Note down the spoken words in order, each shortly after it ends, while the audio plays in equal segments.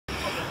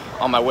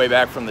on my way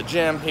back from the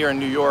gym here in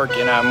New York,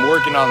 and I'm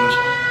working on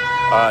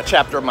a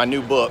chapter of my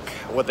new book,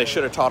 What They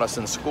Should Have Taught Us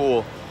in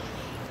School.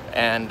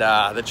 And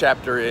the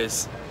chapter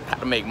is how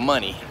to make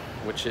money,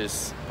 which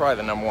is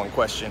probably the #1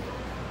 question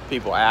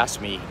people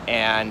ask me.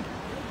 And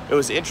it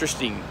was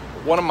interesting.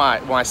 One of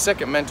my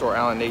second mentor,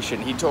 Alan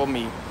Nation, he told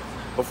me,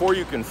 before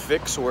you can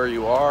fix where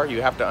you are,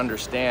 you have to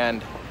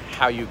understand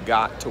how you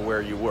got to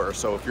where you were.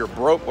 So if you're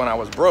broke, when I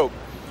was broke,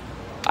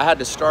 I had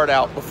to start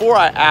out, before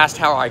I asked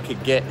how I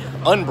could get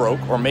unbroke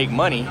or make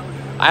money,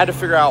 I had to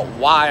figure out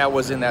why I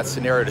was in that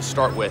scenario to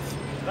start with.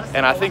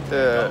 And I think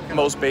the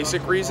most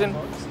basic reason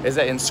is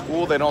that in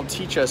school they don't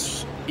teach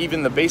us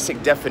even the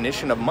basic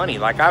definition of money.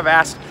 Like, I've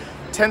asked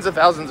tens of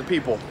thousands of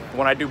people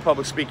when I do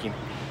public speaking,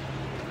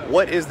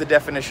 what is the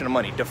definition of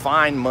money?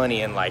 Define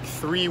money in like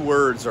 3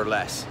 words or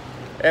less.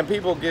 And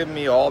people give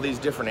me all these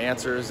different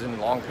answers in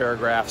long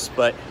paragraphs,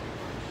 but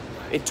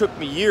it took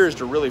me years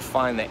to really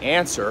find the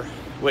answer,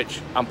 which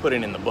I'm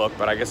putting in the book,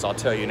 but I guess I'll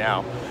tell you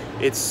now.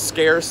 It's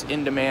scarce,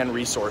 in-demand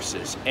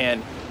resources.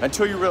 And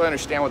until you really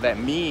understand what that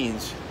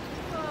means,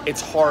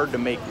 it's hard to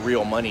make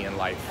real money in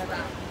life.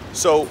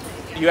 So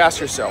you ask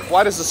yourself,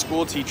 why does a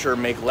school teacher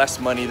make less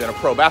money than a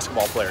pro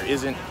basketball player?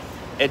 Isn't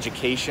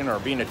education or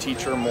being a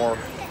teacher more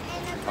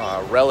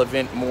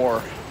relevant,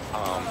 more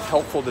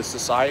helpful to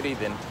society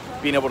than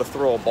being able to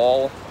throw a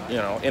ball,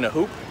 in a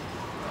hoop?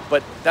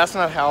 But that's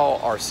not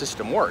how our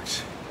system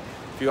works.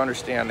 If you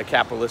understand the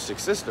capitalistic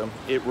system,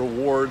 it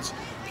rewards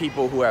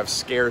people who have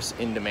scarce,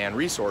 in-demand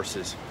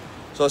resources.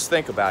 So let's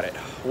think about it.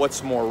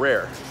 What's more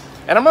rare?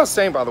 And I'm not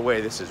saying, by the way,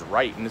 this is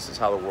right and this is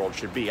how the world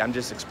should be. I'm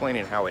just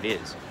explaining how it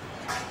is.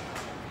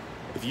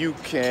 If you're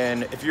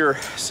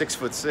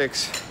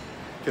 6'6",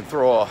 can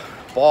throw a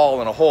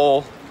ball in a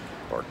hole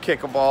or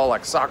kick a ball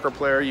like a soccer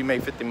player, you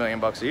make 50 million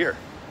bucks a year.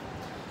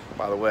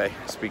 By the way,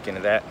 speaking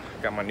of that,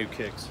 I got my new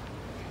kicks.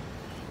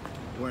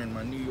 Wearing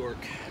my New York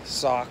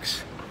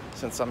socks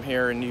since I'm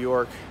here in New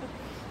York.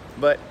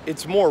 But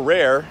it's more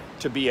rare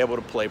to be able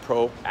to play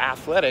pro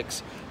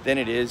athletics than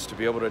it is to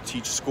be able to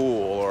teach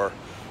school or,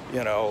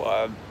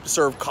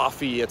 serve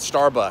coffee at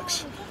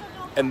Starbucks.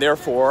 And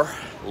therefore,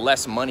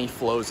 less money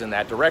flows in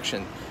that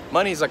direction.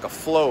 Money is like a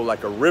flow,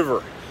 like a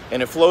river,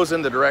 and it flows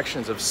in the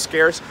directions of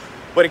scarce.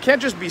 But it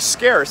can't just be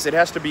scarce, it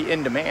has to be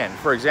in demand.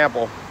 For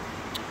example,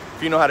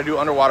 if you know how to do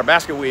underwater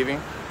basket weaving,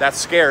 that's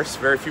scarce.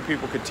 Very few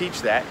people could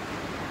teach that,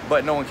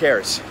 but no one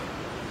cares.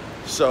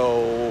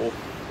 So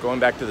going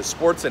back to the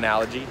sports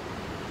analogy,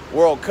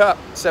 World Cup,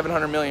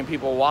 700 million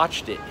people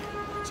watched it.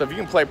 So if you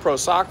can play pro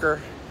soccer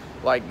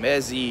like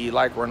Messi,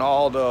 like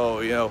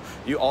Ronaldo,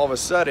 you all of a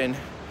sudden,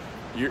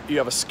 you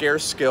have a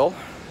scarce skill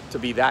to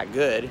be that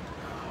good,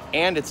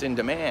 and it's in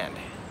demand.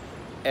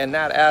 And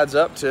that adds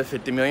up to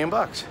 50 million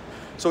bucks.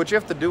 So what you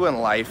have to do in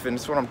life, and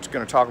it's what I'm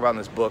going to talk about in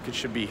this book, it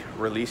should be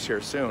released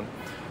here soon,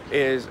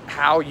 is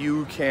how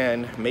you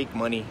can make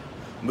money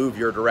move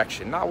your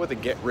direction. Not with a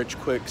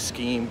get-rich-quick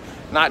scheme,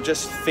 not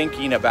just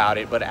thinking about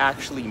it, but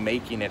actually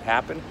making it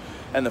happen.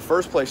 And the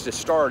first place to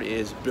start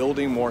is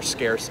building more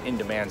scarce,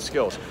 in-demand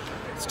skills.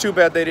 It's too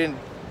bad they didn't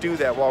do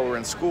that while we were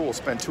in school,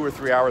 spend 2 or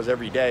 3 hours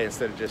every day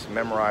instead of just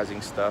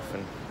memorizing stuff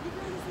and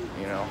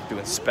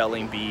doing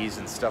spelling bees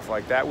and stuff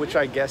like that, which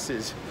I guess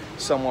is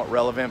somewhat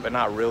relevant, but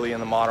not really in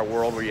the modern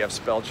world where you have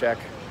spell check.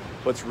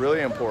 What's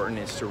really important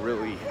is to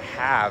really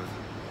have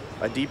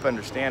a deep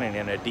understanding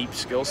and a deep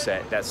skill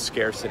set that's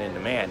scarce and in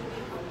demand.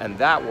 And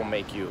that will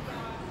make you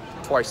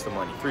twice the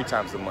money, 3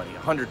 times the money,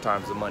 100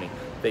 times the money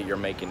that you're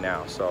making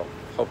now. So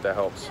hope that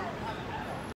helps.